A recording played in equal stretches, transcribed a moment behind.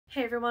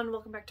Hey everyone,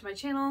 welcome back to my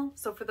channel.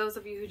 So for those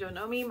of you who don't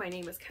know me, my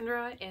name is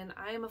Kendra and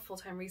I am a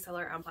full-time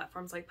reseller on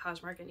platforms like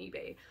Poshmark and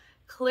eBay.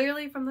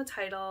 Clearly from the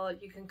title,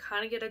 you can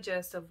kind of get a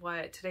gist of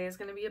what today is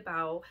going to be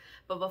about,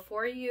 but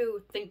before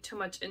you think too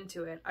much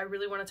into it, I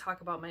really want to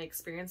talk about my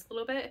experience a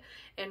little bit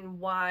and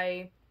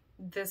why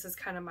this is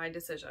kind of my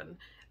decision.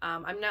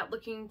 I'm not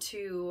looking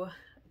to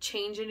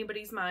change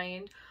anybody's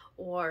mind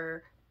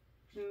or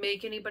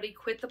make anybody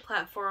quit the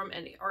platform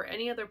or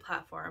any other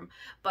platform,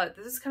 but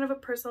this is kind of a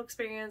personal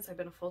experience. I've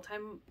been a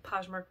full-time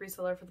Poshmark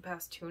reseller for the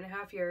past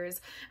 2.5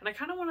 years, and I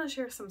kind of want to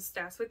share some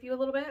stats with you a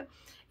little bit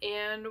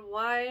and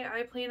why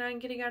I plan on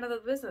getting out of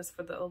the business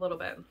for a little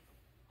bit.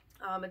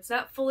 It's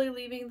not fully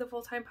leaving the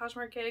full-time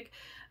Poshmark gig,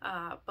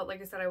 but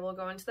like I said, I will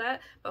go into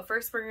that. But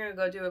first we're gonna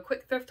go do a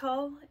quick thrift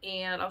haul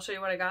and I'll show you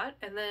what I got,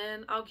 and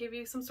then I'll give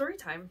you some story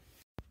time.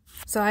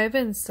 So I've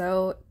been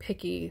so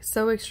picky,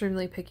 so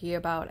extremely picky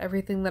about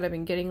everything that I've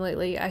been getting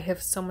lately. I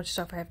have so much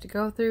stuff I have to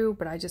go through,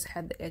 but I just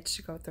had the itch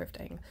to go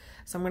thrifting.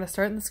 So I'm going to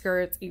start in the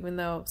skirts, even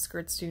though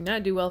skirts do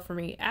not do well for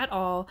me at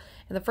all.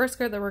 And the first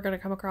skirt that we're going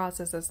to come across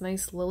is this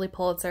nice Lily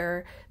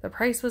Pulitzer. The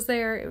price was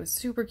there, it was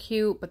super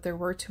cute, but there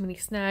were too many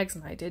snags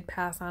and I did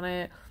pass on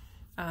it.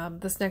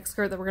 This next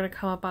skirt that we're going to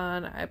come up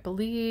on, I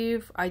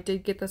believe I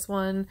did get this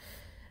one.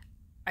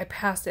 I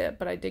passed it,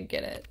 but I did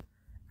get it.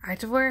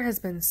 Activewear has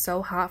been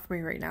so hot for me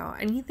right now.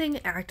 Anything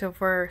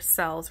activewear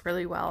sells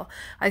really well.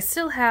 I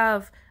still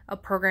have a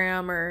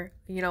program or,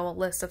 a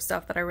list of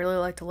stuff that I really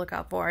like to look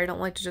out for. I don't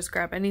like to just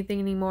grab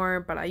anything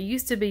anymore, but I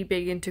used to be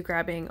big into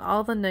grabbing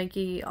all the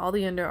Nike, all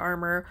the Under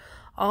Armour,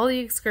 all the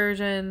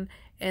Excursion,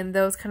 and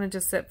those kind of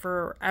just sit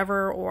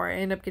forever, or I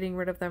end up getting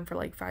rid of them for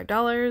like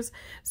 $5.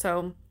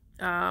 So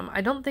I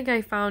don't think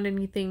I found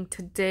anything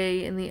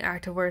today in the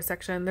activewear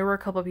section. There were a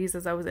couple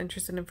pieces I was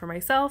interested in for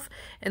myself,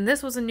 and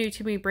this was a new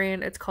to me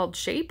brand. It's called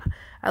Shape.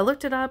 I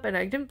looked it up and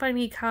I didn't find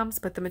any comps,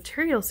 but the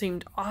material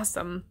seemed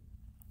awesome,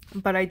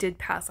 but I did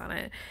pass on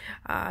it.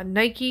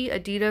 Nike,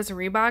 Adidas, and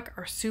Reebok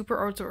are super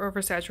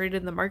oversaturated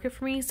in the market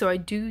for me, so I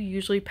do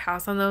usually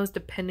pass on those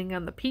depending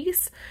on the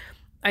piece.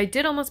 I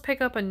did almost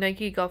pick up a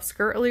Nike golf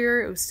skirt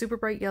earlier. It was super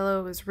bright yellow.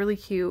 It was really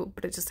cute,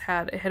 but it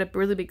had a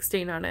really big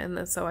stain on it,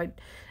 and so I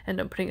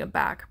ended up putting it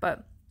back.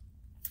 But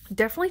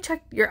definitely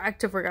check your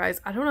activewear,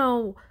 guys. I don't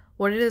know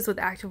what it is with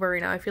activewear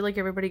right now. I feel like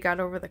everybody got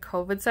over the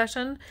COVID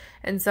session,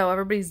 and so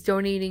everybody's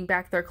donating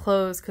back their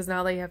clothes because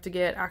now they have to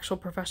get actual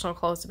professional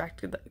clothes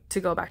to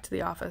go back to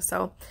the office.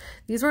 So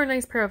these were a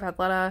nice pair of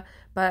Athleta,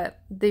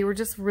 but they were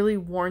just really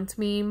worn to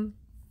me,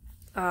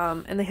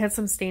 and they had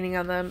some staining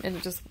on them,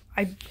 and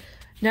I'm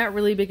not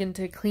really big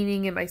into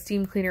cleaning, and my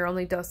steam cleaner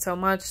only does so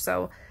much,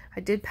 so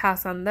I did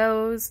pass on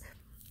those.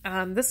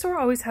 This store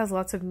always has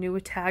lots of new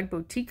tag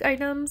boutique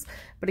items,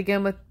 but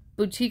again, with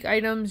boutique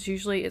items,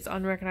 usually it's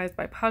unrecognized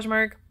by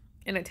Poshmark,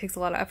 and it takes a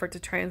lot of effort to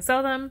try and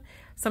sell them.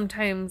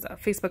 Sometimes a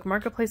Facebook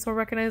Marketplace will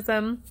recognize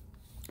them,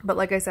 but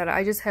like I said,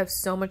 I just have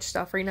so much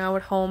stuff right now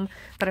at home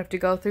that I have to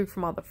go through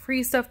from all the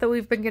free stuff that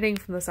we've been getting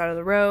from the side of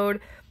the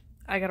road.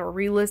 I gotta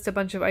relist a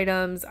bunch of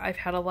items. I've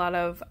had a lot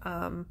of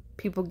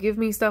people give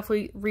me stuff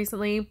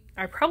recently.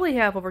 I probably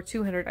have over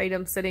 200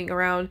 items sitting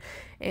around,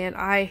 and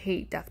I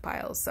hate death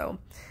piles, so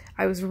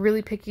I was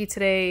really picky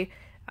today.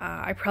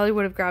 I probably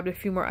would have grabbed a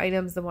few more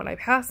items than what I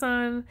passed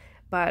on,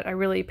 but I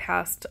really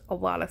passed a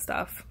lot of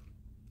stuff.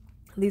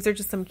 These are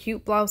just some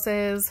cute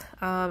blouses,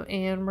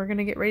 and we're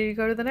gonna get ready to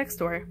go to the next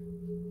store.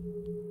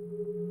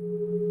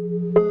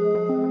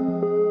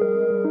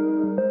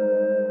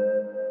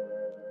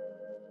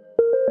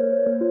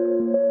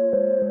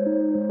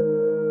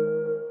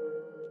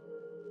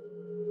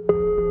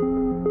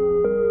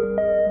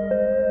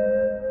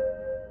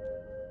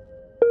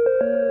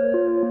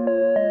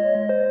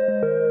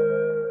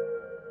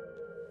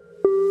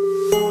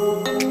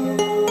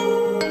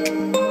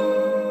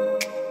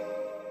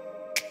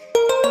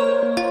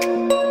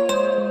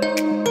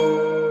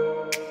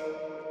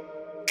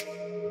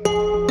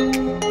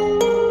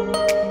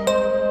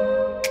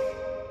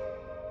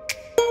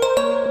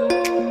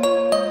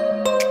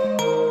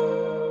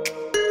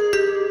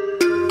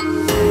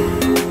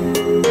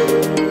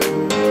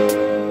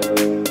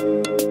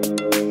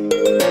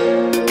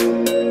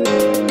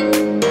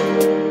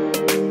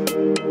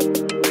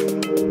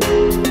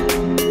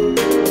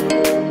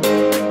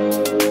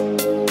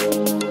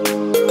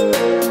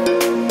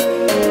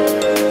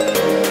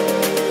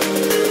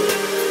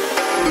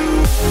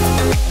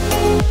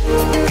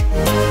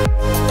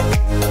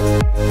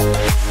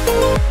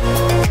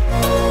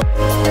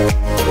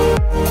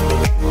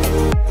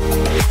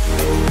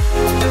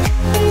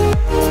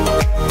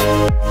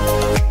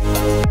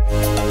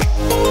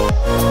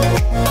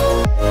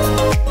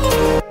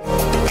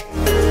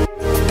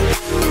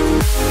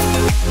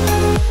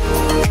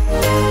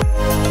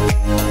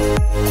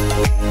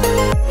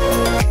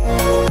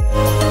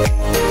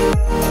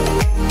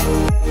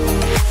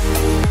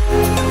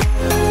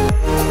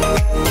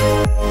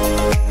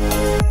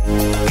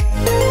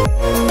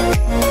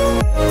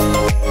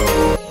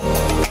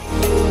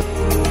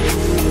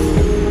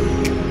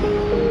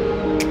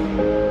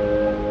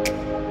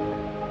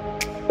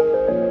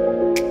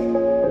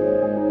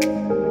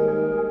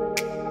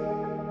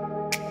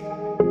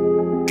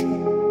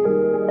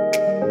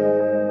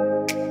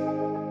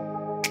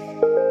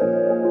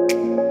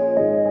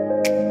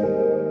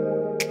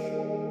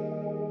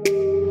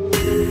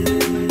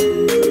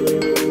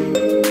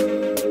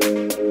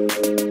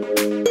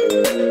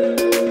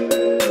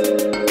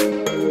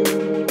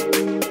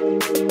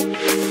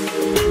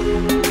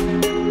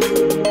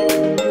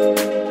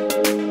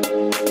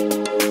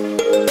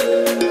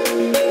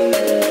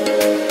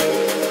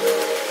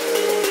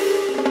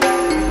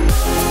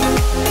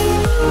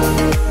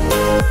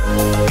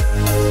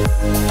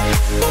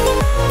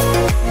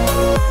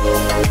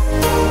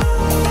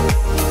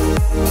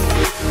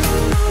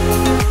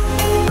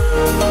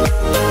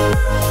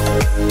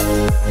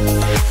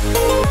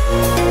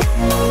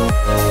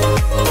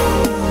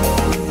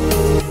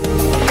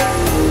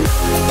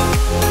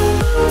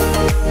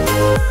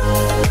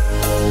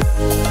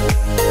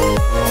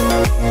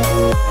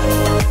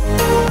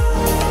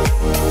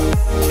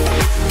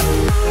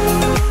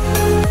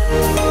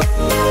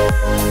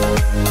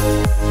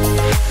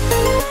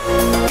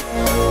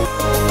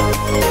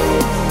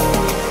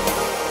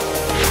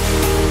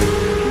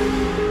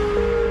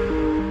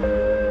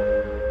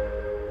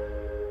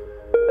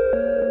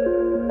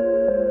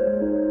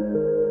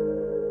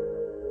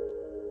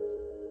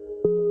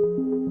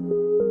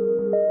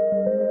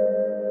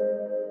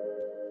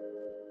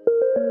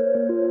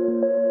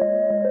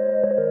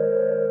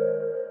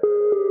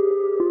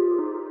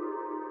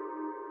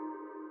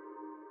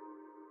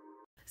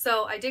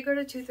 So I did go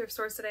to 2 thrift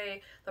stores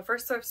today. The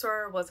first thrift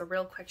store was a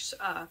real quick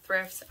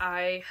thrift.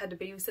 I had to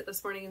babysit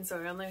this morning, so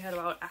I only had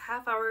about a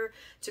half hour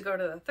to go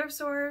to the thrift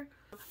store,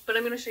 but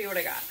I'm going to show you what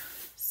I got.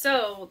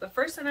 So the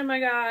first item I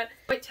got,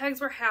 white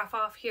tags were half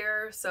off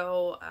here,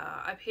 so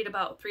I paid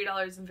about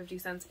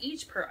 $3.50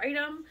 each per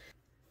item.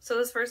 So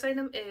this first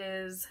item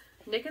is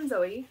Nick and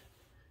Zoe.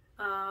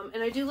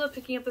 And I do love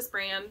picking up this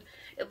brand.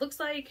 It looks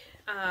like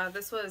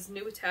this was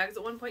new with tags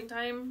at one point in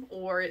time,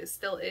 or it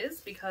still is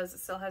because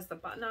it still has the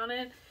button on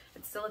it.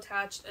 It's still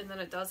attached, and then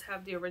it does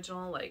have the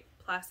original like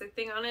plastic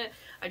thing on it.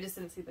 I just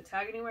didn't see the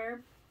tag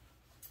anywhere.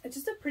 It's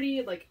just a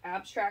pretty like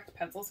abstract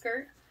pencil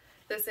skirt.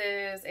 This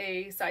is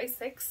a size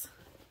 6.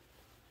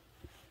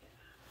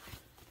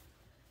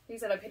 He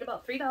said I paid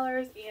about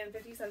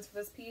 $3.50 for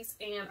this piece,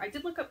 and I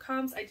did look up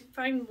comps. I did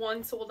find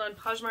one sold on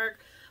Poshmark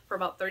for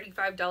about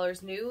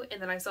 $35 new,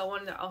 and then I saw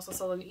one that also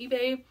sold on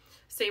eBay,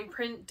 same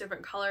print,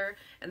 different color,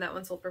 and that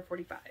one sold for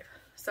 $45.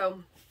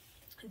 So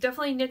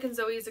definitely Nick and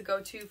Zoe is a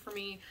go-to for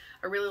me.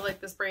 I really like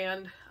this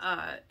brand,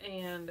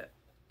 and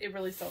it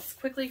really sells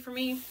quickly for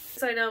me.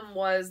 This item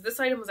was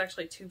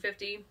actually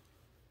 $2.50.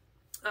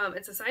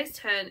 It's a size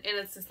 10, and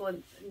it's this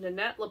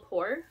Nanette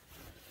Lepore,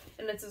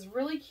 and it's this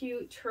really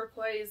cute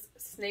turquoise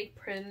snake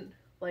print,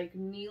 like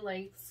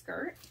knee-length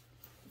skirt.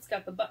 It's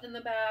got the button in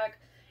the back,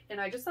 and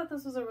I just thought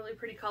this was a really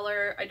pretty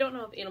color. I don't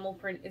know if animal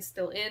print is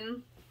still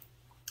in.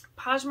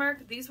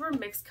 Poshmark, these were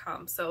mixed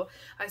comps, so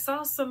I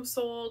saw some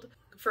sold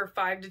for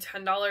 $5 to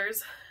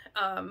 $10,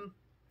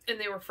 and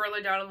they were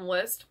further down on the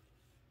list.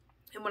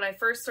 And when I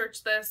first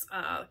searched this,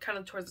 kind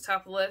of towards the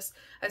top of the list,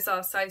 I saw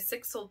a size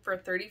 6 sold for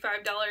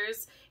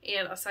 $35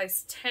 and a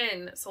size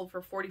 10 sold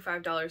for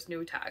 $45 new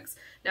with tags.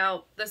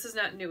 Now, this is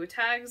not new with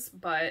tags,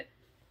 but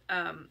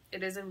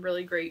it is in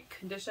really great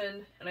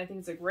condition, and I think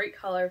it's a great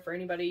color for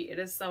anybody. It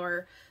is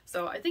summer,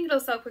 so I think it'll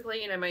sell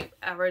quickly, and I might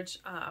average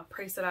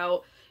price it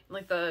out in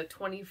like the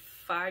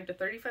 $25 to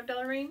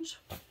 $35 range.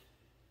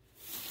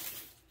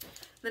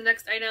 The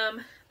next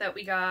item that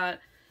we got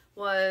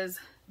was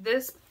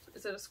this.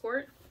 Is it a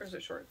skirt or is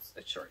it shorts?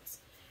 It's shorts.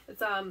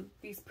 It's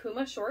these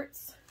Puma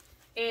shorts,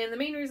 and the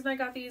main reason I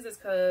got these is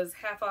because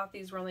half off.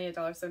 These were only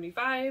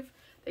 $1.75.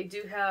 They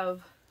do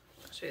have,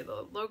 I'll show you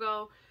the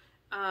logo.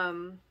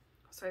 What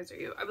size are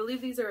you? I believe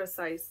these are a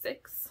size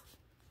 6,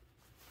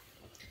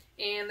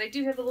 and they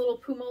do have the little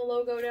Puma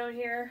logo down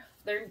here.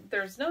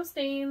 There's no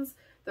stains.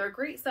 They're a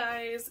great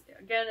size.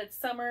 Again, it's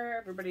summer.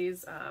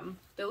 Everybody's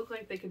they look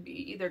like they could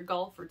be either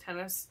golf or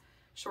tennis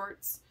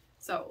shorts.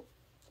 So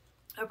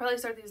I'll probably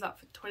start these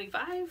off at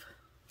 $25.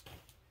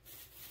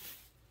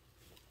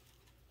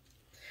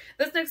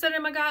 This next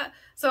item I got,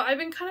 so I've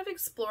been kind of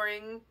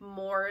exploring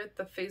more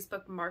the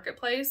Facebook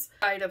marketplace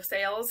side of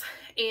sales,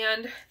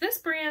 and this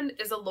brand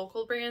is a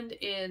local brand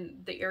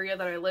in the area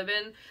that I live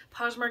in.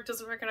 Poshmark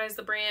doesn't recognize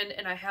the brand,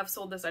 and I have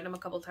sold this item a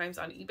couple times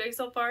on eBay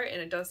so far, and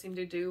it does seem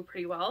to do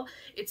pretty well.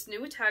 It's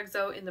new with tags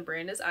though, and the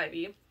brand is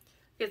Ivy.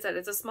 Like I said,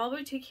 it's a small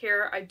boutique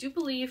here. I do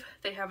believe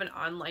they have an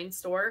online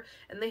store,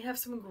 and they have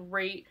some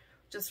great,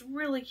 just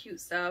really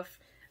cute stuff.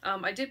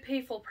 I did pay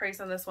full price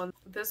on this one.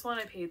 This one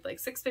I paid like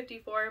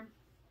 $6.50 for.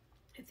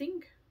 I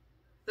think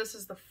this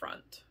is the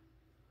front.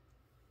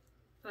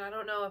 And I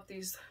don't know if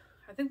these,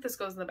 I think this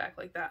goes in the back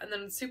like that. And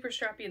then it's super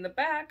strappy in the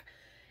back.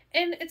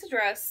 And it's a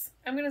dress.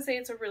 I'm going to say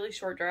it's a really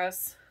short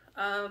dress.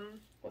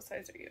 What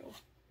size are you?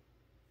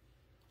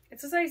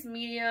 It's a size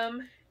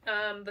medium.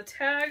 The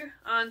tag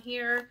on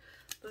here,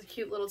 the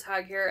cute little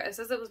tag here, it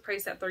says it was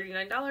priced at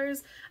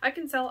 $39. I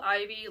can sell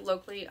Ivy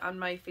locally on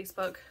my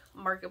Facebook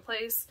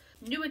marketplace.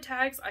 New with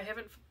tags, I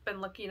haven't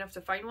been lucky enough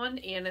to find one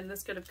and in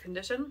this good of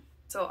condition.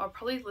 So I'll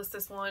probably list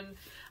this one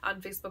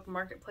on Facebook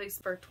Marketplace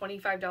for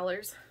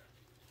 $25.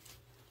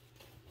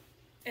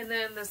 And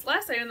then this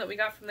last item that we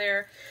got from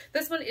there,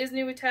 this one is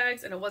new with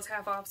tags and it was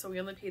half off, so we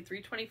only paid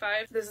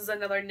 $3.25. This is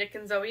another Nick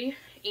and Zoe,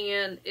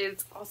 and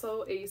it's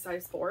also a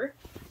size 4.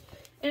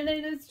 And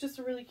it is just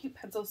a really cute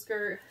pencil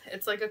skirt.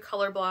 It's like a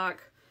color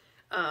block.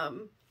 I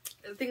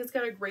think it's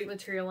got a great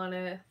material on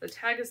it. The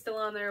tag is still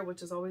on there,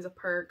 which is always a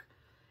perk.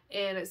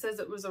 And it says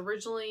it was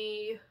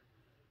originally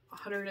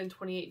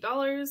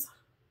 $128.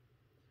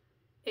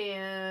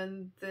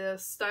 And the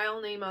style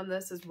name on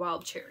this is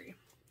Wild Cherry.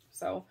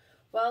 So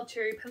Wild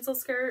Cherry pencil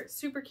skirt,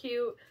 super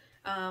cute.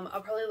 I'll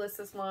probably list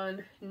this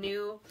one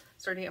new,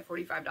 starting at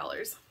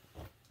 $45.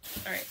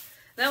 All right,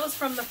 that was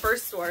from the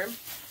first store.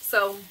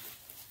 So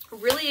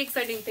really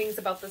exciting things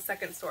about the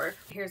second store.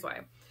 Here's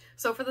why.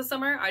 So for the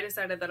summer, I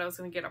decided that I was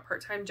going to get a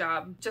part-time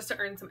job just to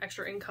earn some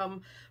extra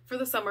income for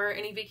the summer.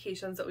 Any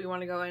vacations that we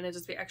want to go in, and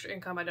just be extra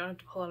income. I don't have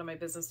to pull out of my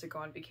business to go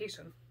on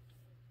vacation.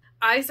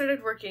 I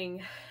started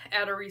working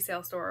at a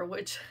resale store,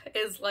 which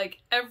is like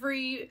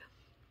every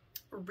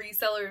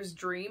reseller's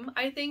dream,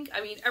 I think.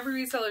 I mean,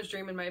 every reseller's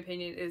dream, in my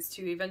opinion, is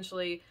to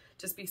eventually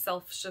just be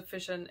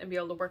self-sufficient and be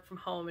able to work from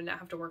home and not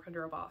have to work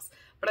under a boss.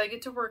 But I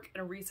get to work in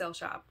a resale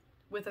shop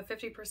with a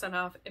 50%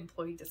 off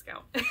employee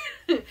discount.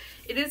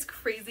 It is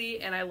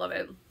crazy and I love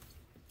it.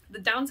 The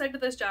downside to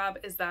this job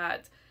is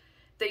that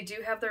they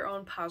do have their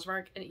own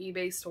Poshmark and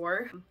eBay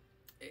store.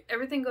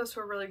 Everything goes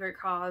to a really great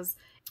cause.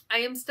 I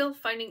am still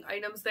finding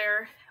items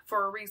there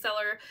for a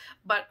reseller,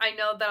 but I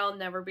know that I'll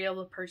never be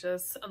able to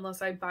purchase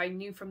unless I buy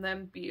new from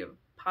them, be it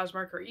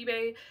Poshmark or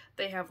eBay.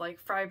 They have like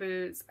Fry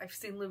boots. I've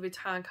seen Louis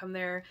Vuitton come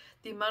there.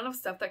 The amount of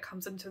stuff that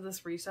comes into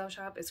this resale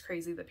shop is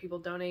crazy, that people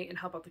donate and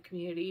help out the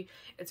community.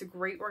 It's a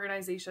great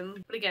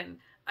organization. But again,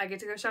 I get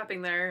to go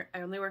shopping there.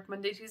 I only work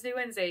Monday, Tuesday,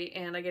 Wednesday,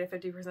 and I get a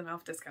 50%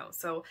 off discount.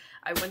 So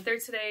I went there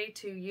today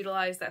to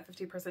utilize that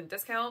 50%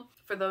 discount.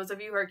 For those of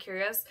you who are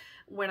curious,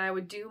 when I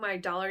would do my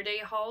dollar day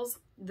hauls,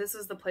 this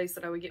is the place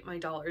that I would get my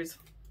dollar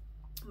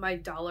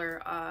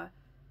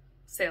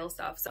sale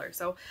stuff.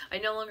 So I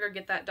no longer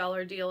get that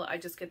dollar deal. I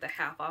just get the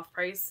half off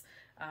price,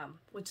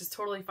 which is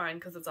totally fine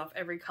because it's off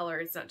every color.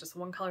 It's not just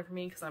one color for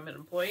me because I'm an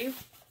employee.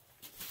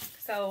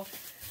 So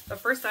the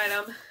first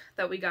item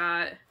that we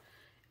got,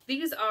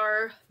 these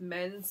are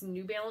men's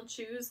New Balance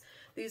shoes.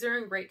 These are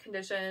in great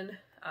condition.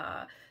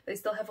 They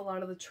still have a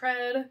lot of the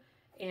tread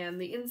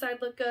and the inside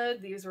look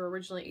good. These were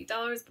originally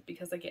 $8, but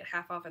because I get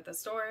half off at the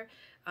store,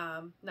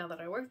 now that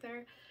I work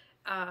there,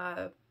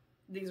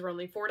 these were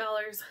only $4.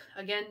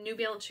 Again, New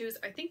Balance shoes.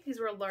 I think these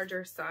were a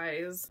larger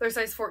size. They're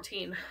size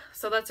 14.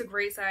 So that's a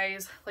great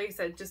size. Like I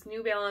said, just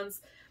New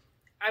Balance.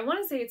 I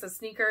want to say it's a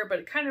sneaker, but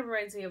it kind of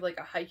reminds me of like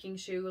a hiking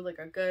shoe, like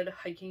a good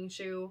hiking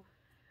shoe.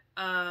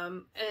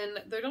 And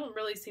there don't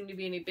really seem to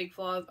be any big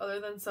flaws other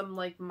than some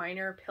like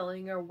minor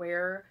pilling or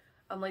wear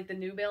on like the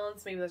New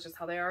Balance. Maybe that's just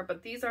how they are.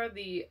 But these are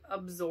the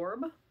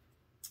Absorb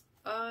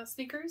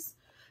sneakers.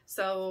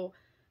 So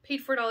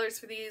paid $4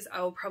 for these.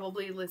 I will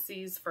probably list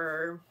these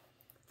for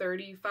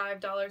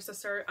 $35 to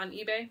start on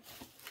eBay.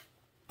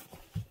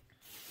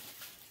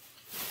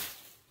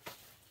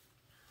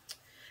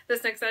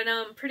 This next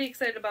item, pretty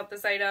excited about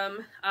this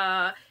item.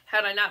 Had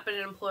I not been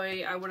an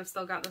employee, I would have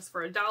still gotten this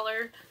for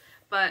 $1,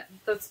 but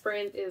this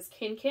brand is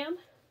Can,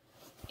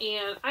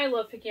 and I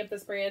love picking up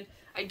this brand.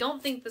 I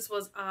don't think this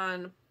was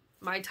on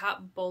my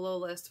top BOLO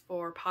list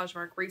for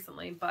Poshmark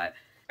recently, but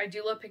I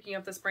do love picking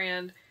up this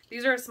brand.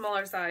 These are a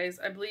smaller size.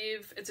 I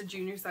believe it's a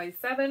junior size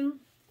 7.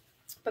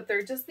 But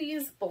they're just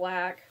these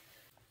black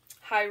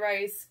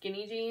high-rise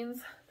skinny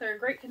jeans. They're in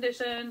great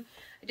condition.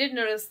 I did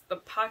notice the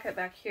pocket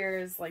back here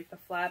is like the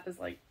flap is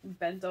like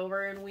bent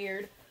over and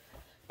weird.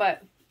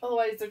 But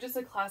otherwise, they're just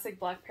a classic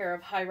black pair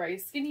of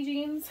high-rise skinny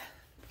jeans.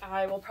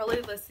 I will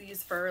probably list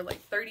these for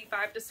like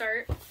 $35 to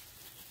start.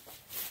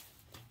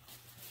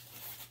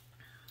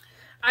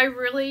 I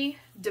really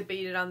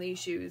debated on these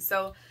shoes.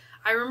 So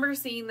I remember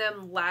seeing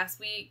them last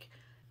week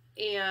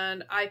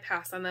and I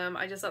passed on them.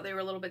 I just thought they were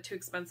a little bit too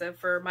expensive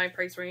for my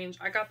price range.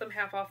 I got them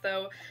half off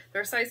though.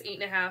 They're size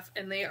 8.5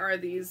 and they are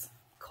these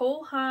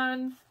Cole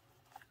Haan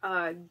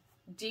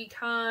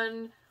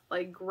decon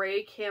like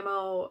gray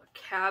camo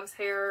calves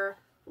hair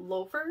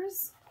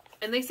loafers.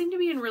 And they seem to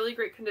be in really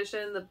great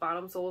condition. The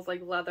bottom sole is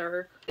like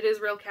leather. It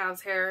is real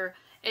calves hair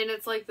and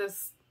it's like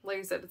this, like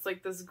I said, it's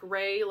like this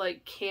gray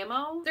like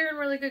camo. They're in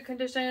really good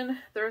condition.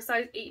 They're a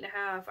size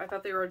 8.5. I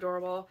thought they were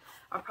adorable.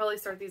 I'll probably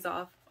start these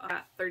off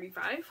at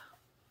 $35.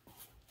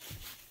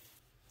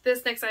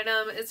 This next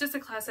item is just a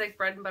classic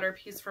bread and butter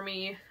piece for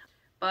me,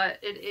 but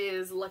it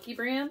is Lucky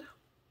brand.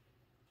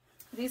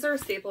 These are a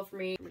staple for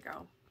me. Here we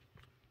go.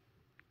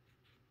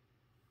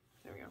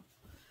 There we go.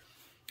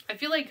 I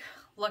feel like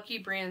Lucky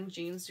brand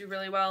jeans do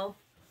really well.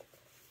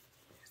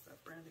 Here's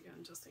that brand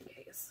again, just in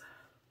case.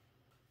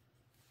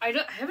 I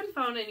haven't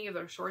found any of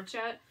their shorts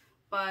yet,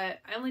 but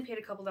I only paid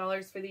a couple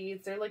dollars for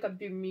these. They're like a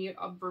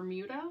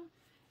Bermuda,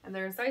 and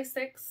they're a size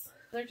 6.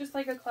 They're just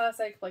like a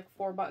classic like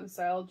 4-button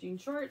style jean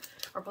short.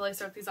 I'll probably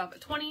start these off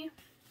at $20.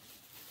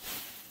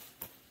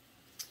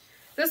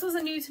 This was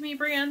a new to me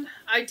brand.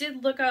 I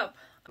did look up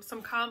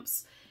some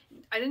comps.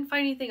 I didn't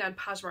find anything on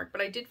Poshmark,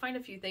 but I did find a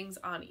few things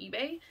on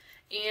eBay,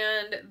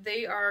 and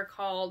they are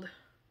called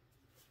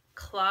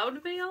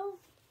Cloudveil.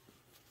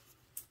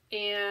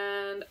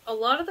 And a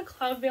lot of the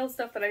Cloudveil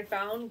stuff that I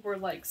found were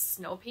like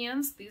snow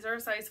pants. These are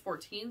a size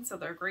 14, so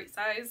they're a great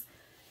size.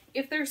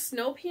 If they're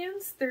snow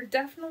pants, they're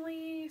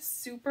definitely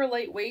super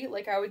lightweight.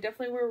 Like I would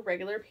definitely wear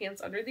regular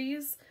pants under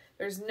these.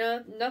 There's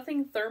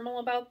nothing thermal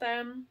about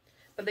them,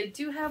 but they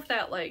do have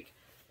that like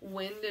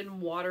wind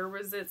and water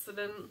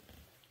resistant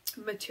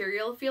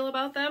material feel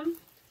about them.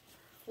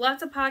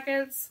 Lots of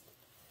pockets.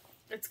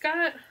 It's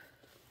got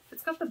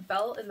the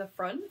belt in the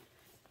front.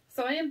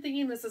 So I am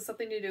thinking this is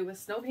something to do with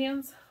snow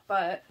pants,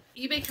 but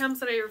eBay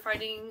comps that I were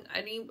finding,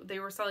 they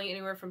were selling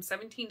anywhere from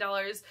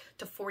 $17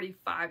 to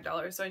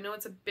 $45. So I know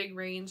it's a big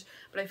range,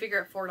 but I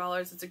figure at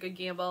 $4 it's a good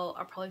gamble.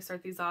 I'll probably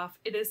start these off.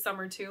 It is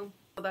summer too,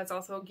 so that's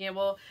also a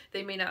gamble.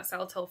 They may not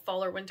sell till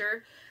fall or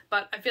winter,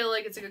 but I feel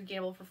like it's a good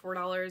gamble for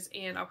 $4,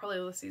 and I'll probably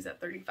list these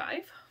at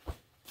 $35.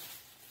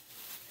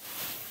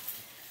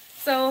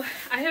 So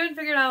I haven't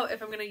figured out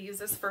if I'm going to use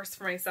this first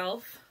for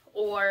myself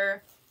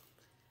or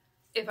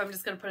if I'm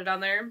just going to put it on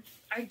there.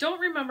 I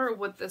don't remember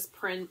what this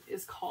print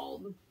is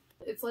called.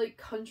 It's like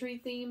country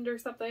themed or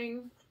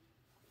something.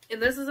 And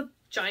this is a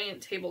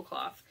giant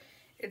tablecloth.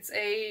 It's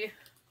a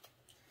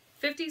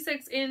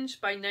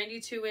 56-inch by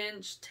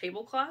 92-inch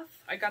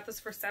tablecloth. I got this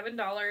for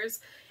 $7.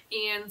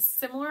 And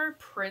similar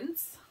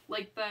prints,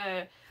 like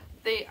I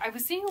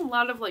was seeing a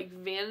lot of like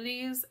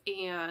vanities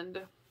and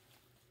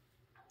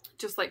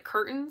just like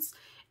curtains,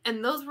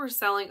 and those were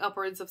selling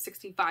upwards of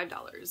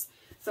 $65.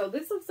 So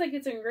this looks like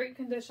it's in great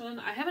condition.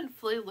 I haven't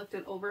fully looked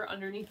it over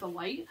underneath the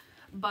light,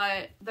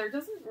 but there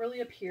doesn't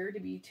really appear to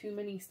be too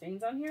many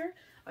stains on here.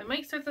 I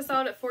might start this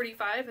out at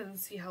 $45 and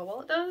see how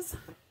well it does.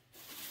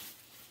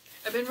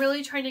 I've been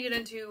really trying to get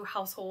into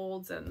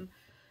households and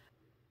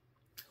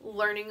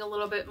learning a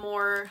little bit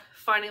more,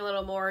 finding a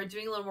little more,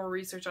 doing a little more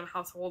research on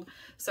household.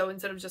 So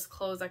instead of just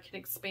clothes, I can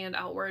expand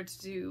outward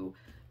to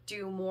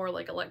do more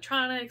like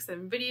electronics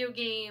and video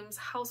games,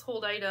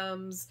 household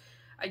items.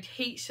 I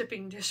hate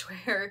shipping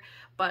dishware,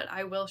 but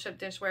I will ship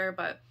dishware.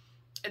 But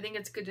I think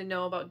it's good to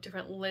know about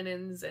different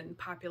linens and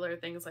popular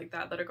things like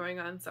that are going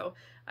on. So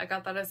I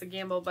got that as a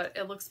gamble, but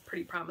it looks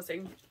pretty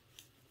promising.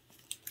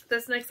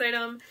 This next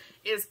item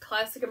is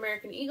Classic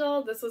American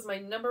Eagle. This was my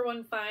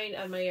 #1 find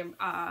on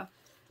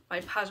my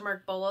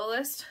Poshmark Bolo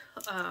list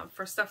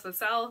for stuff to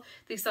sell.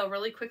 These sell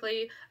really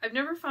quickly. I've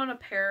never found a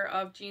pair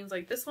of jeans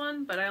like this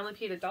one, but I only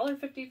paid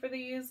 $1.50 for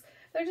these.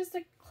 They're just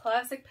a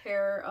classic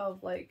pair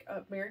of like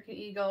American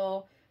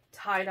Eagle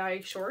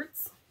tie-dye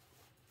shorts.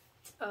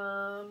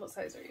 What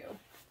size are you?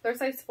 They're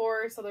size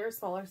 4, so they're a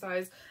smaller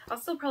size. I'll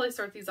still probably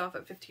start these off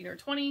at 15 or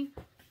 20.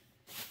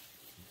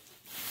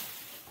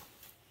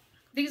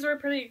 These were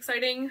pretty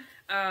exciting.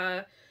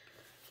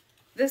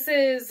 This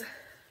is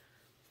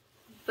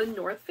the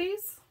North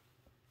Face.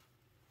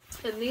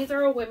 And these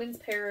are a women's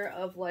pair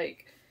of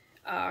like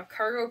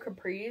cargo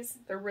capris.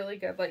 They're really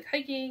good, like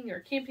hiking or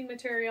camping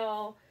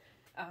material.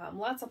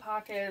 Lots of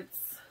pockets.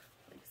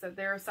 Like I said,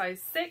 they're a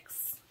size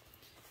 6.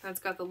 And it's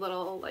got the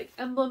little like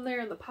emblem there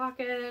in the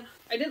pocket.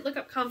 I didn't look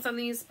up comps on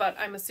these, but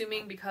I'm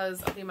assuming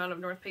because of the amount of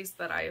North Face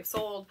that I have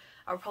sold,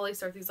 I'll probably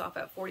start these off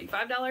at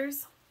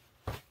 $45.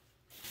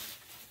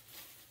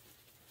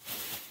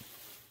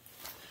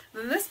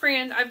 Then this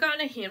brand, I've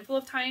gotten a handful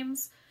of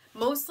times,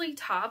 mostly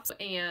tops,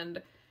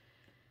 and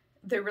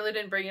they really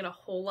didn't bring in a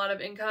whole lot of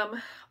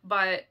income,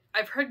 but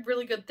I've heard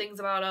really good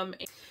things about them.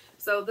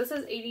 So this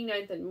is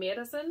 89th and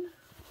Madison,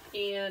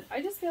 and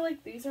I just feel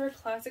like these are a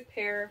classic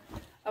pair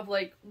of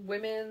like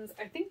women's,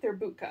 I think they're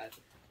boot cut,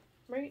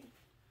 right?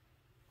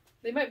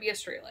 They might be a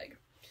straight leg,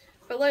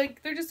 but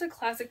like they're just a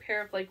classic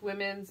pair of like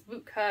women's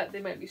boot cut.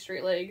 They might be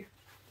straight leg,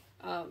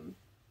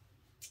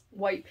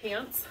 white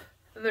pants,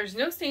 and there's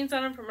no stains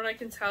on them from what I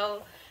can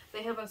tell.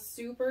 They have a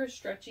super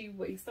stretchy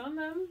waist on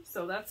them,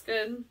 so that's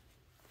good.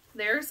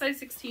 They're a size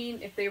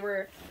 16. If they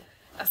were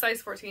a size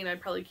 14,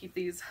 I'd probably keep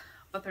these,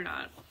 but they're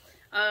not.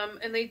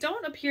 And they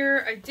don't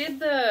appear, I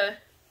did the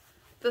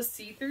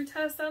see-through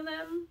test on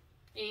them,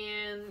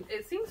 and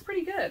it seems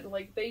pretty good.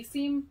 Like, they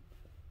seem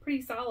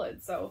pretty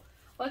solid, so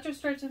lots of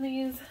stretch in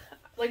these.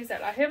 Like I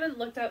said, I haven't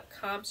looked up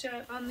comps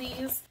yet on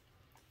these.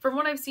 From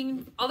what I've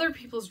seen, other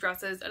people's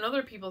dresses and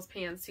other people's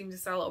pants seem to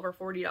sell over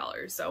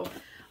 $40, so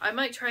I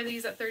might try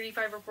these at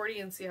 $35 or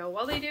 $40 and see how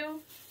well they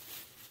do.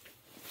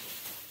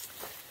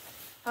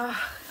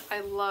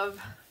 I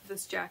love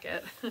this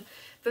jacket.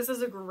 This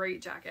is a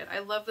great jacket. I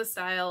love the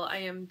style. I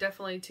am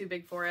definitely too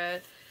big for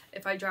it.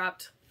 If I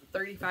dropped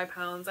 35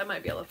 pounds, I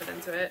might be able to fit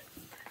into it.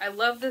 I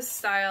love this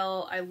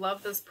style. I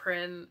love this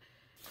print.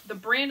 The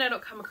brand I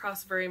don't come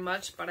across very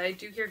much, but I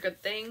do hear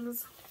good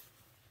things.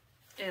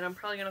 And I'm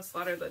probably going to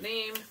slaughter the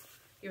name,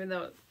 even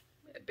though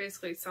it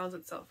basically sounds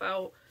itself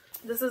out.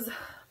 This is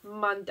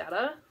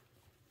Mondetta.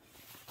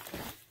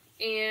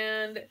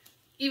 And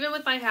even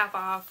with my half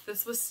off,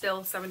 this was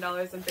still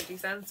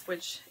 $7.50,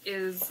 which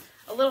is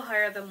a little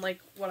higher than like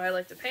what I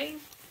like to pay.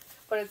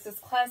 But it's this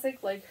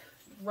classic like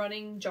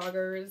running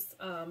joggers,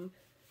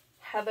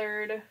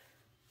 heathered,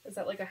 is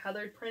that like a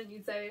heathered print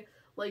you'd say?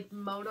 Like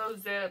moto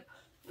zip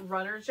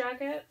runner's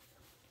jacket.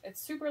 It's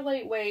super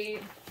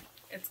lightweight.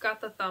 It's got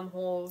the thumb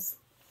holes,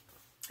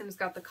 and it's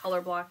got the color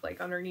block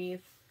like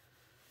underneath.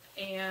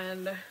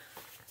 And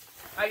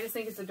I just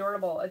think it's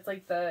adorable. It's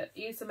like the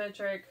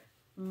asymmetric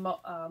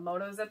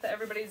moto zip that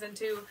everybody's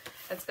into.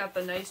 It's got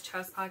the nice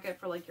chest pocket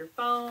for like your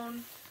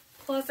phone.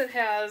 Plus it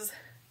has,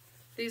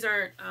 these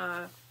aren't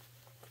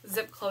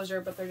zip closure,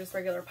 but they're just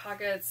regular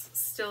pockets.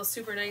 Still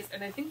super nice.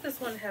 And I think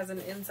this one has an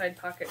inside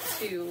pocket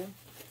too.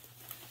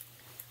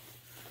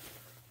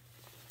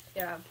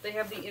 Yeah, they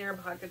have the inner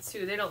pockets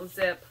too. They don't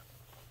zip,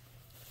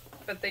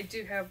 but they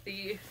do have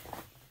the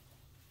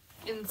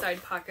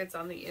inside pockets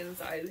on the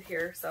inside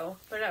here, so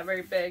they're not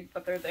very big,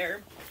 but they're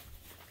there.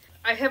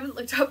 I haven't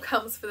looked up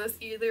comps for this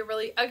either,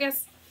 really. I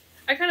guess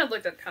I kind of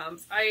looked at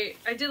comps. I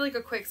did like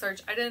a quick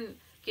search. I didn't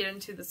get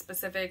into the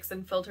specifics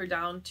and filter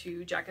down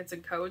to jackets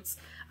and coats.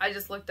 I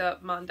just looked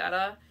up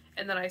Mondetta,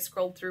 and then I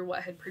scrolled through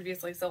what had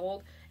previously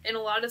sold, and a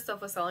lot of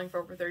stuff was selling for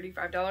over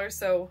 $35,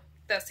 so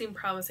that seemed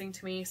promising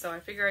to me, so I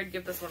figured I'd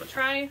give this one a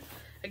try.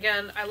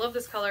 Again, I love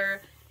this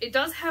color. It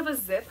does have a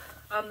zip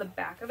on the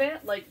back of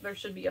it, like there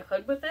should be a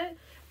hood with it,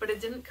 but it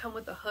didn't come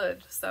with a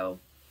hood, so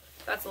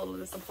that's a little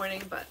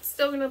disappointing, but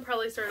still gonna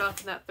probably start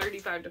off in that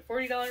 $35 to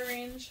 $40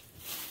 range.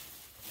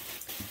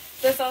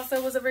 This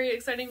also was a very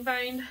exciting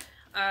find.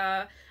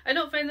 I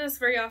don't find this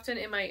very often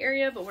in my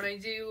area, but when I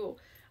do,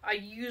 I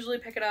usually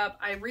pick it up.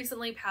 I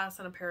recently passed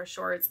on a pair of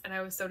shorts, and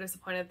I was so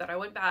disappointed that I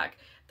went back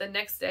the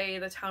next day.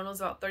 The town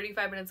was about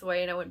 35 minutes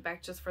away, and I went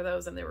back just for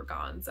those, and they were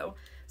gone, so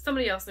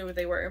somebody else knew what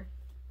they were.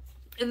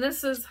 And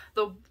this is,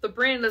 the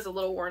brand is a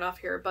little worn off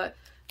here, but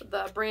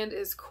the brand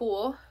is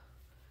cool,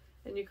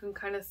 and you can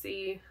kind of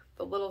see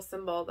the little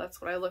symbol. That's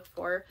what I look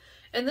for.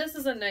 And this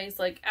is a nice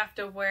like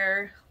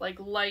activewear, like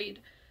light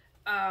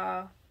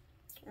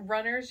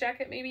runner's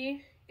jacket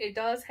maybe. It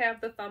does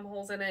have the thumb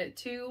holes in it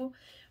too,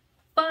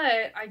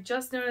 but I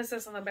just noticed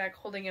this on the back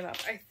holding it up.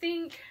 I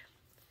think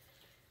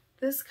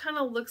this kind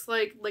of looks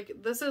like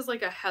this is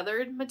like a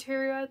heathered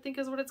material, I think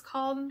is what it's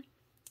called.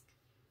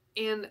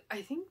 And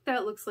I think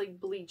that looks like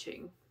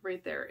bleaching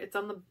right there. It's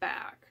on the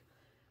back.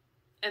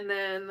 And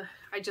then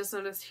I just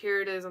noticed here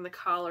it is on the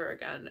collar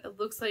again. It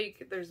looks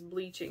like there's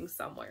bleaching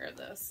somewhere in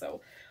this.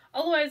 So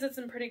otherwise it's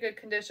in pretty good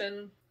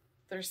condition.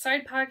 There's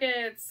side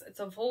pockets. It's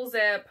a full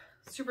zip.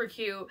 Super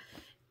cute.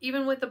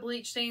 Even with the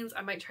bleach stains,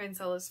 I might try and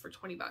sell this for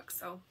 20 bucks.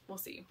 So we'll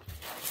see.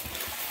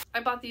 I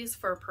bought these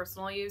for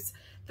personal use.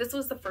 This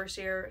was the first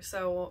year.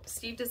 So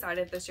Steve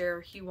decided this year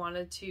he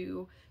wanted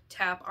to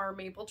tap our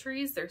maple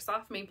trees. They're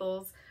soft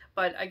maples,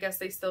 but I guess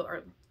they still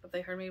are. But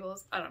they hard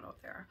maples? I don't know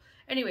if they are.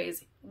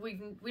 Anyways, we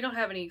don't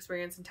have any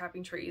experience in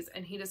tapping trees,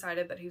 and he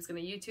decided that he was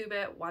going to YouTube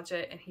it, watch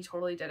it, and he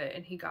totally did it.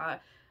 And he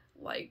got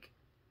like,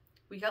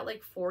 we got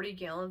like 40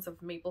 gallons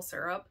of maple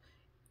syrup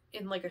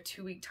in like a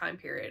 2-week time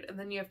period, and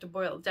then you have to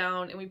boil it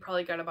down, and we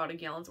probably got about a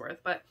gallon's worth.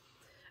 But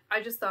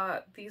I just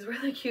thought these were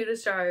the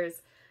cutest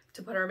jars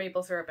to put our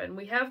maple syrup in.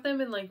 We have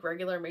them in like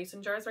regular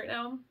mason jars right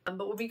now,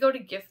 but when we go to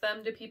gift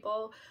them to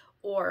people,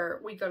 or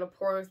we go to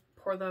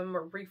pour them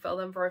or refill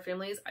them for our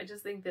families, I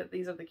just think that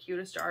these are the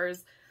cutest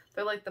jars.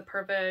 They're like the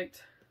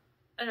perfect,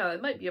 I don't know,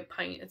 it might be a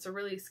pint. It's a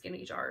really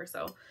skinny jar.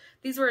 So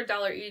these were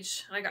 $1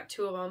 each, and I got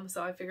 2 of them,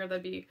 so I figured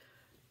it'd be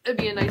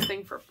a nice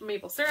thing for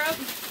maple syrup.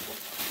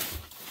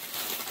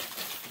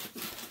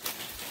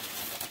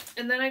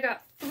 And then I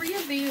got 3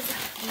 of these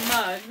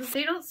mugs.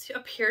 They don't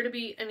appear to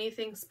be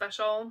anything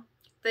special.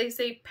 They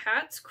say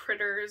Pat's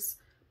Critters,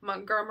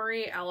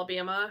 Montgomery,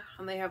 Alabama,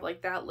 and they have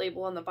like that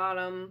label on the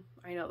bottom.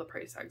 I know the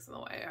price tag's in the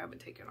way. I haven't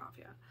taken it off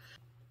yet.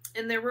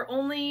 And there were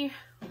only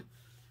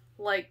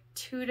like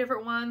 2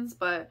 different ones,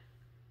 but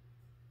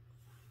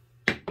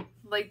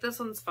like this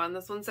one's fun.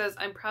 This one says,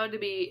 I'm proud to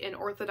be an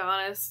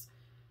orthodontist,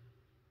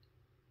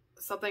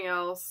 something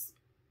else.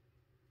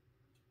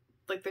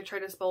 Like they tried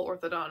to spell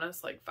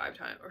orthodontist like 5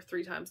 times or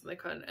 3 times and they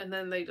couldn't, and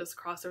then they just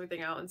crossed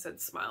everything out and said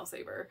Smile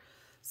Saver.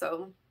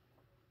 So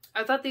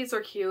I thought these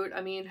were cute.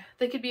 I mean,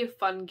 they could be a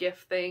fun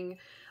gift thing.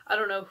 I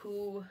don't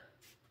know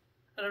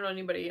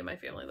anybody in my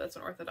family that's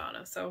an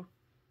orthodontist, so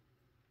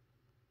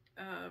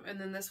and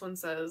then this one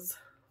says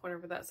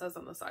whatever that says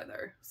on the side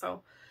there.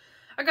 So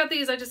I got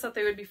these. I just thought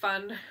they would be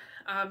fun,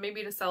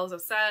 maybe to sell as a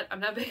set. I'm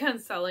not big on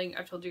selling.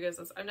 I've told you guys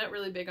this. I'm not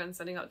really big on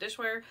sending out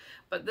dishware,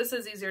 but this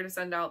is easier to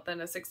send out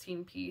than a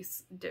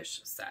 16-piece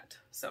dish set.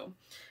 So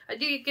I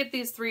did get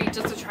these 3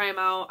 just to try them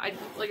out.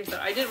 Like I said,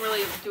 I didn't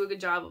really do a good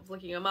job of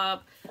looking them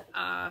up,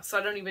 so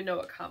I don't even know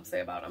what comps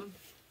say about them.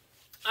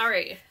 All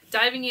right,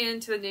 diving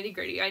into the nitty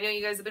gritty. I know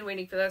you guys have been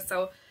waiting for this,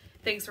 so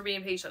thanks for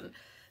being patient.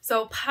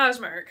 So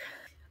Poshmark.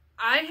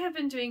 I have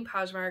been doing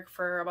Poshmark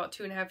for about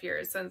 2.5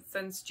 years,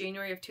 since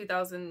January of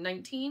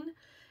 2019,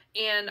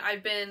 and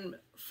I've been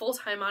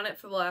full-time on it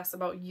for the last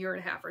about 1.5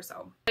 years or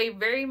so. I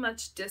very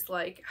much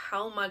dislike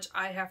how much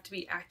I have to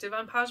be active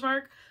on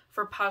Poshmark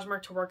for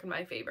Poshmark to work in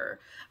my favor.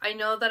 I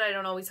know that I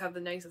don't always have the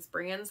nicest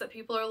brands that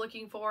people are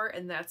looking for,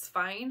 and that's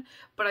fine,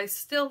 but I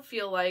still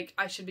feel like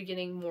I should be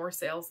getting more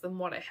sales than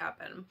what I have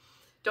been.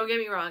 Don't get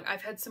me wrong,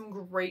 I've had some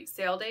great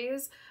sale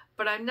days,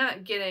 but I'm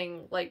not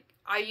getting, like,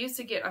 I used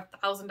to get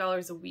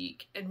 $1,000 a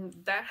week, and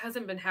that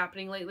hasn't been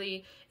happening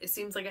lately. It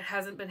seems like it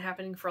hasn't been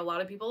happening for a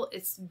lot of people.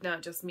 It's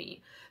not just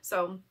me.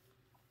 So,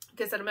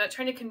 like I said, I'm not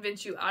trying to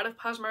convince you out of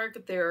Poshmark.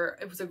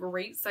 It was a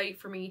great site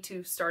for me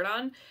to start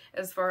on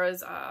as far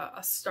as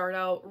a start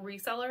out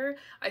reseller.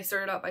 I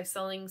started out by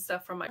selling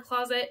stuff from my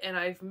closet, and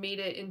I've made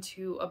it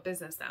into a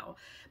business now,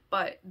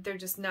 but they're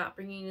just not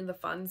bringing in the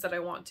funds that I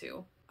want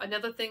to.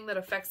 Another thing that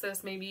affects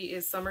this maybe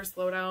is summer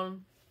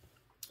slowdown.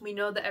 We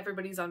know that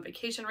everybody's on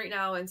vacation right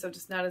now, and so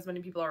just not as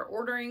many people are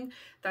ordering.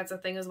 That's a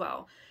thing as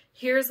well.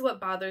 Here's what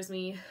bothers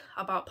me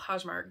about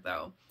Poshmark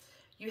though.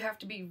 You have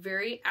to be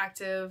very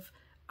active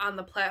on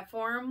the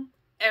platform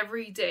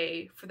every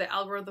day for the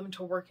algorithm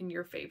to work in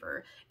your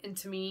favor. And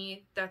to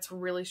me, that's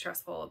really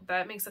stressful.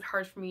 That makes it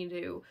hard for me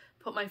to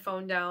put my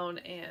phone down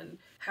and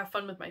have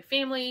fun with my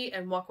family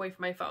and walk away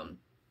from my phone.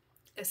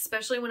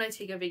 Especially when I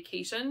take a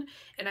vacation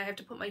and I have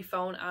to put my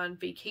phone on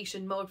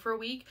vacation mode for a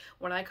week.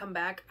 When I come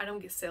back, I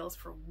don't get sales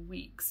for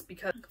weeks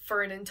because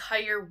for an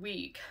entire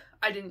week,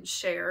 I didn't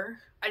share,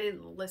 I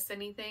didn't list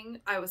anything,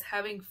 I was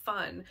having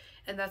fun,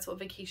 and that's what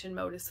vacation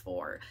mode is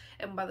for.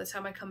 And by the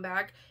time I come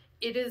back,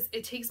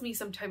 it takes me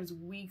sometimes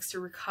weeks to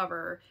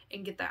recover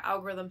and get that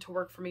algorithm to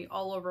work for me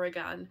all over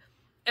again.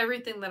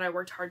 Everything that I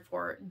worked hard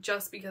for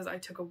just because I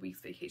took a week's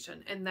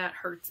vacation, and that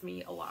hurts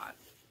me a lot.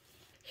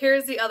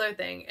 Here's the other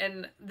thing,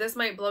 and this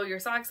might blow your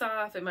socks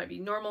off, it might be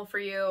normal for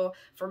you.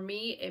 For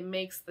me, it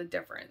makes the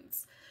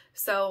difference.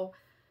 So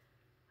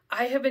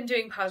I have been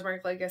doing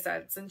Poshmark, like I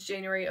said, since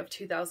January of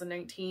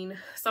 2019,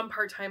 some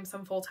part-time,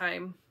 some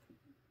full-time,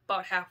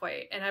 about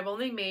halfway, and I've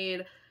only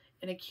made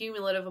an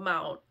accumulative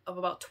amount of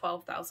about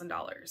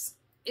 $12,000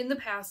 in the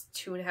past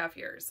 2.5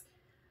 years.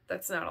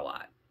 That's not a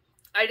lot.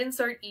 I didn't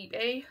start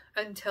eBay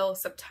until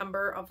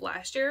September of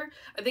last year.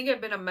 I think I've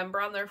been a member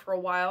on there for a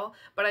while,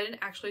 but I didn't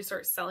actually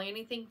start selling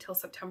anything till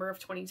September of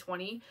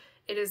 2020.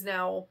 It is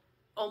now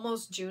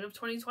almost June of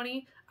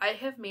 2020. I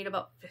have made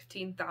about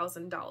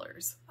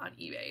 $15,000 on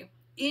eBay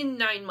in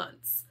 9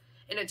 months.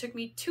 And it took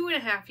me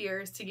 2.5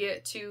 years to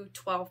get to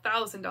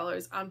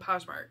 $12,000 on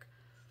Poshmark.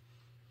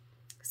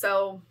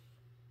 So,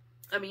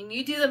 I mean,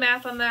 you do the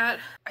math on that.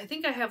 I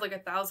think I have like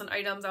 1,000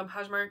 items on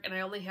Poshmark and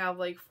I only have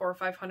like 400 or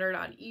 500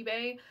 on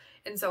eBay.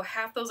 And so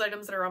half those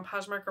items that are on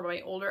Poshmark are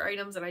my older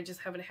items and I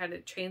just haven't had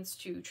a chance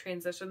to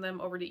transition them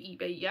over to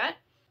eBay yet.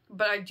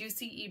 But I do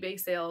see eBay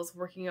sales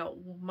working out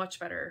much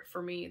better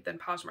for me than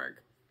Poshmark.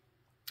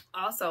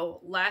 Also,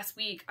 last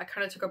week, I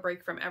kind of took a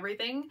break from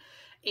everything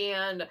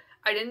and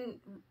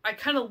I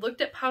kind of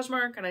looked at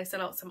Poshmark and I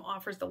sent out some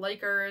offers to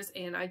likers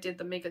and I did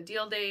the make a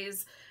deal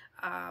days.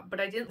 But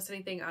I didn't list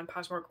anything on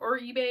Poshmark or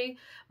eBay.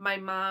 My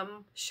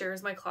mom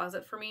shares my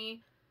closet for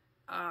me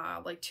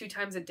like 2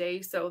 times a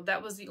day. So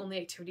that was the only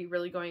activity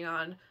really going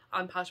on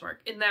Poshmark.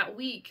 In that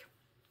week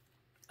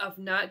of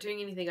not doing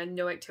anything and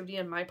no activity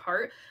on my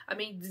part, I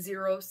made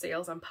 0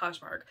 sales on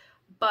Poshmark,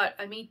 but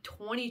I made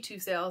 22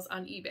 sales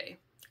on eBay.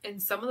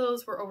 And some of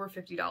those were over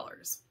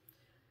 $50.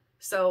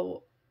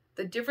 So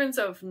the difference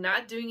of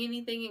not doing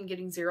anything and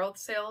getting 0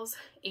 sales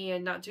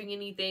and not doing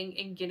anything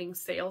and getting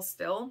sales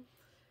still,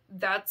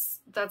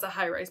 that's a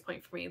high rise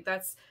point for me.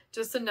 That's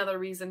just another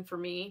reason for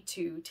me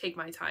to take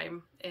my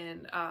time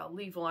and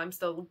leave while I'm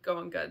still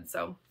going good.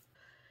 So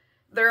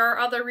there are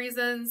other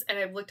reasons, and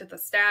I've looked at the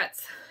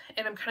stats,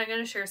 and I'm kind of going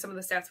to share some of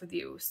the stats with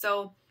you.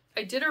 So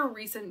I did a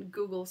recent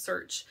Google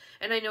search,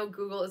 and I know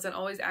Google isn't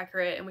always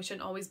accurate and we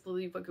shouldn't always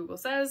believe what Google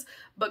says,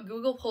 but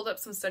Google pulled up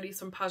some studies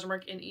from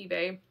Poshmark and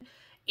eBay,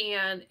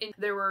 and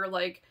there were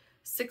like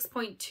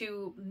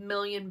 6.2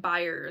 million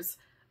buyers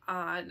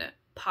on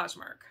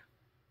Poshmark.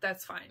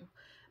 That's fine.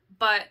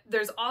 But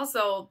there's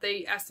also,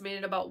 they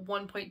estimated about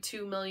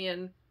 1.2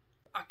 million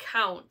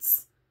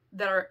accounts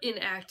that are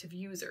inactive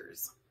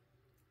users.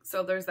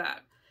 So there's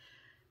that.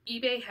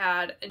 eBay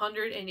had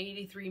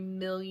 183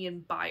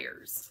 million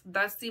buyers.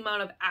 That's the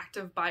amount of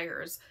active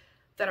buyers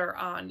that are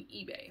on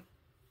eBay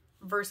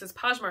versus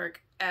Poshmark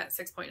at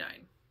 6.9.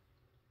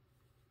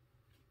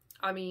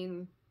 I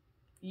mean,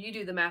 you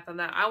do the math on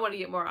that. I want to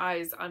get more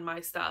eyes on my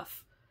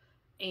stuff,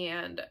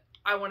 and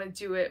I want to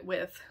do it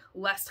with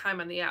less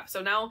time on the app.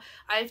 So now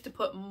I have to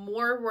put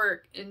more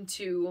work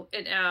into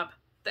an app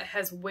that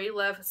has way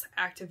less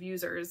active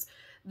users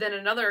than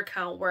another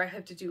account where I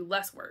have to do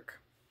less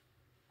work.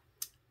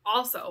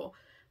 Also,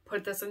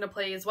 put this into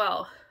play as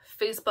well.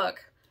 Facebook.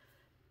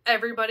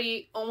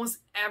 Almost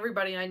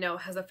everybody I know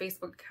has a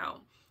Facebook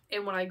account.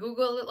 And when I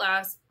Googled it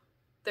last,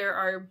 there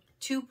are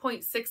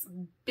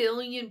 2.6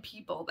 billion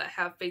people that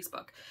have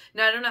Facebook.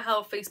 Now, I don't know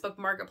how Facebook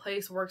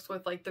Marketplace works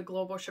with like the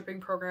global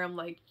shipping program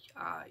like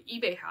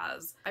eBay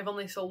has. I've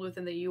only sold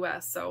within the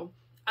US, so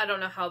I don't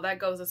know how that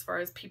goes as far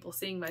as people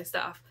seeing my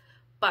stuff.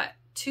 But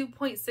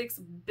 2.6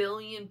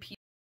 billion people.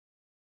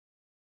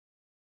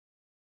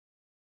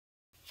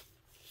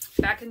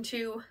 Back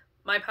into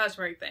my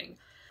Poshmark thing.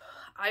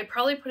 I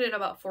probably put in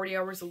about 40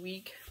 hours a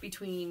week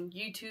between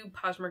YouTube,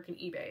 Poshmark, and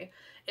eBay.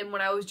 And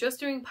when I was just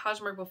doing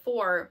Poshmark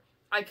before,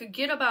 I could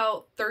get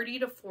about 30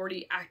 to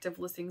 40 active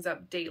listings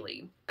up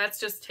daily. That's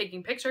just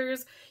taking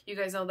pictures. You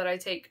guys know that I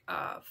take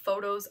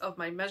photos of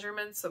my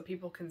measurements so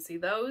people can see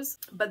those.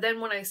 But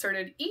then when I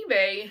started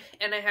eBay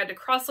and I had to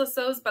cross-list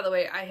those, by the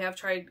way, I have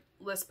tried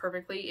list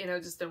perfectly and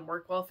it just didn't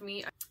work well for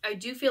me. I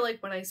do feel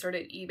like when I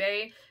started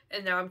eBay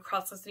and now I'm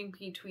cross-listing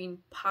between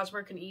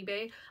Poshmark and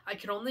eBay, I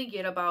can only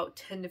get about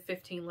 10 to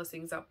 15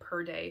 listings up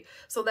per day.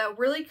 So that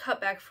really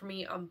cut back for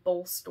me on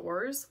both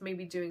stores,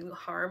 maybe doing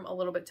harm a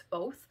little bit to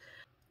both.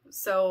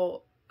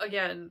 So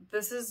again,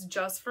 this is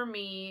just for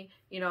me,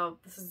 you know,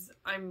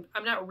 I'm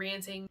not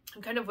ranting.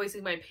 I'm kind of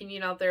voicing my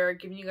opinion out there,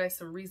 giving you guys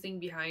some reasoning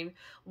behind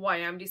why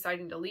I'm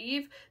deciding to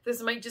leave.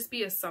 This might just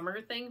be a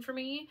summer thing for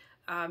me,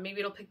 Maybe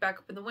it'll pick back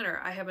up in the winter.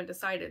 I haven't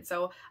decided.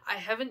 So I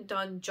haven't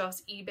done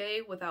just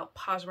eBay without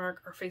Poshmark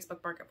or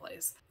Facebook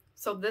Marketplace.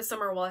 So this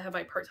summer, while I have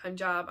my part-time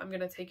job, I'm going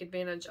to take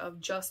advantage of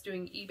just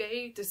doing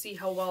eBay to see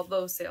how well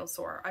those sales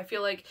soar. I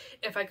feel like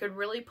if I could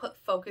really put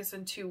focus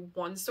into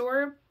one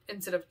store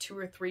instead of 2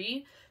 or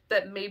 3,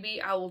 that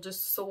maybe I will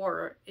just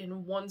soar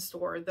in one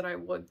store than I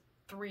would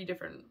 3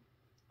 different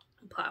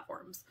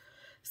platforms.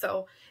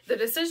 So the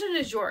decision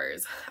is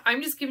yours.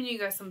 I'm just giving you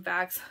guys some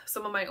facts,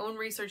 some of my own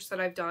research that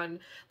I've done.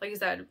 Like I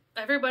said,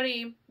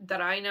 everybody that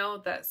I know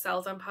that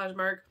sells on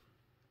Poshmark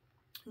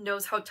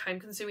knows how time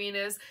consuming it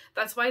is.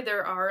 That's why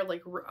there are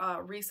like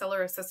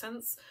reseller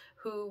assistants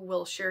who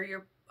will share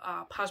your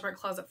Poshmark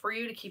closet for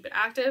you to keep it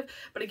active.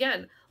 But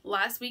again,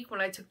 last week when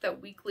I took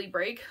that weekly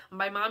break,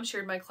 my mom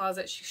shared my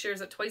closet. She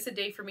shares it twice a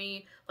day for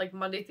me, like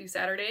Monday through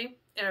Saturday.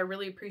 And I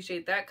really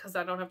appreciate that because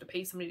I don't have to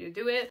pay somebody to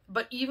do it.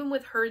 But even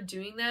with her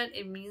doing that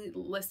and me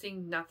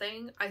listing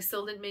nothing, I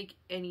still didn't make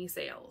any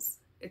sales.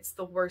 It's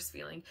the worst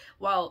feeling.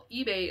 While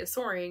eBay is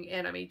soaring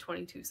and I made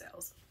 22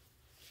 sales.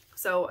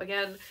 So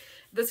again,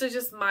 this is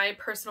just my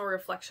personal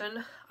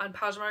reflection on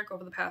Poshmark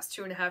over the past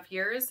 2.5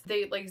 years.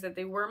 They, like I said,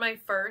 they were my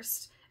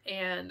first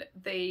and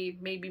they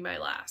may be my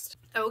last.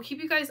 I will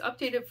keep you guys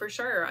updated for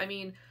sure. I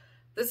mean,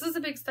 this is a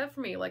big step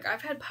for me. Like,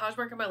 I've had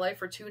Poshmark in my life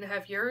for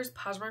 2.5 years.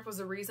 Poshmark was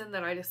the reason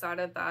that I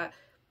decided that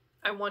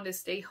I wanted to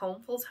stay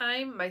home full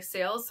time. My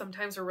sales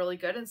sometimes are really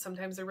good and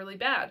sometimes they're really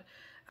bad.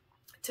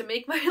 To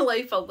make my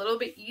life a little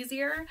bit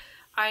easier,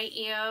 I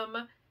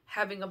am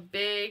having a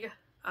big,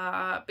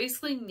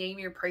 basically name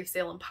your price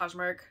sale in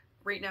Poshmark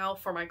right now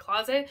for my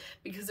closet,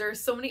 because there are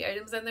so many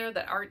items in there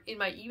that aren't in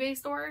my eBay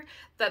store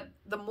that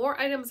the more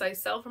items I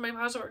sell from my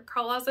Poshmark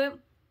closet,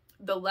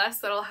 the less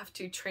that I'll have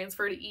to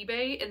transfer to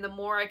eBay, and the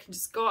more I can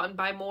just go out and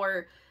buy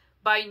more,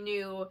 buy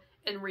new,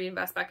 and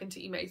reinvest back into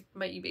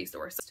my eBay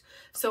store.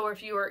 So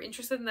if you are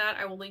interested in that,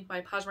 I will link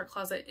my Poshmark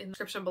closet in the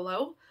description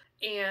below.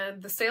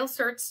 And the sale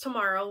starts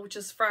tomorrow, which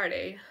is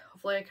Friday.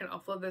 Hopefully I can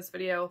upload this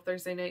video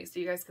Thursday night so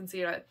you guys can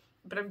see it.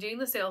 But I'm doing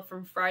the sale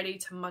from Friday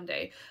to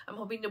Monday. I'm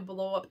hoping to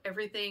blow up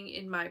everything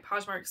in my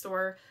Poshmark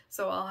store,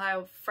 so I'll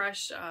have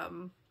fresh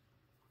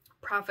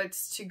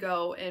profits to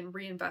go and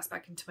reinvest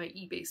back into my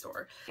eBay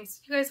store.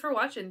 Thanks you guys for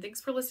watching. Thanks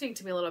for listening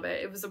to me a little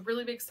bit. It was a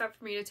really big step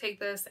for me to take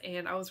this,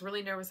 and I was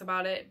really nervous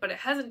about it, but it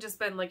hasn't just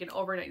been like an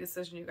overnight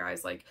decision, you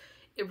guys. Like,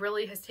 it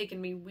really has taken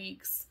me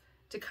weeks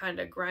to kind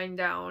of grind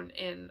down,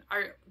 and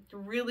I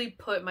really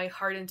put my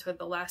heart into it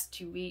the last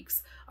 2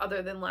 weeks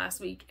other than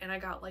last week, and I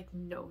got like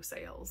no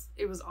sales.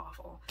 It was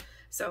awful.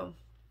 So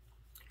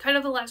kind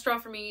of the last straw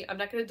for me. I'm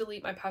not going to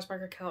delete my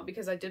Poshmark account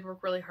because I did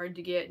work really hard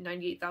to get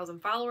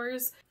 98,000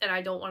 followers, and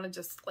I don't want to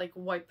just like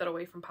wipe that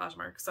away from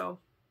Poshmark. So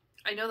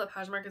I know that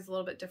Poshmark is a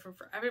little bit different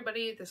for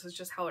everybody. This is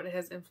just how it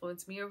has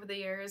influenced me over the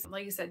years.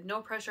 Like I said, no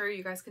pressure.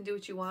 You guys can do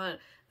what you want.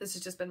 This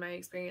has just been my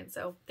experience.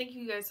 So thank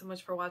you guys so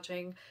much for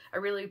watching. I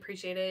really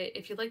appreciate it.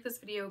 If you like this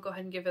video, go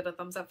ahead and give it a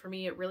thumbs up for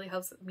me. It really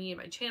helps me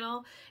and my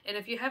channel. And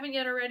if you haven't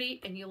yet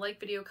already and you like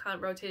video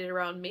content rotated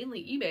around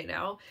mainly eBay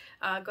now,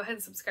 go ahead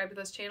and subscribe to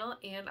this channel,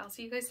 and I'll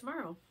see you guys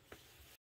tomorrow.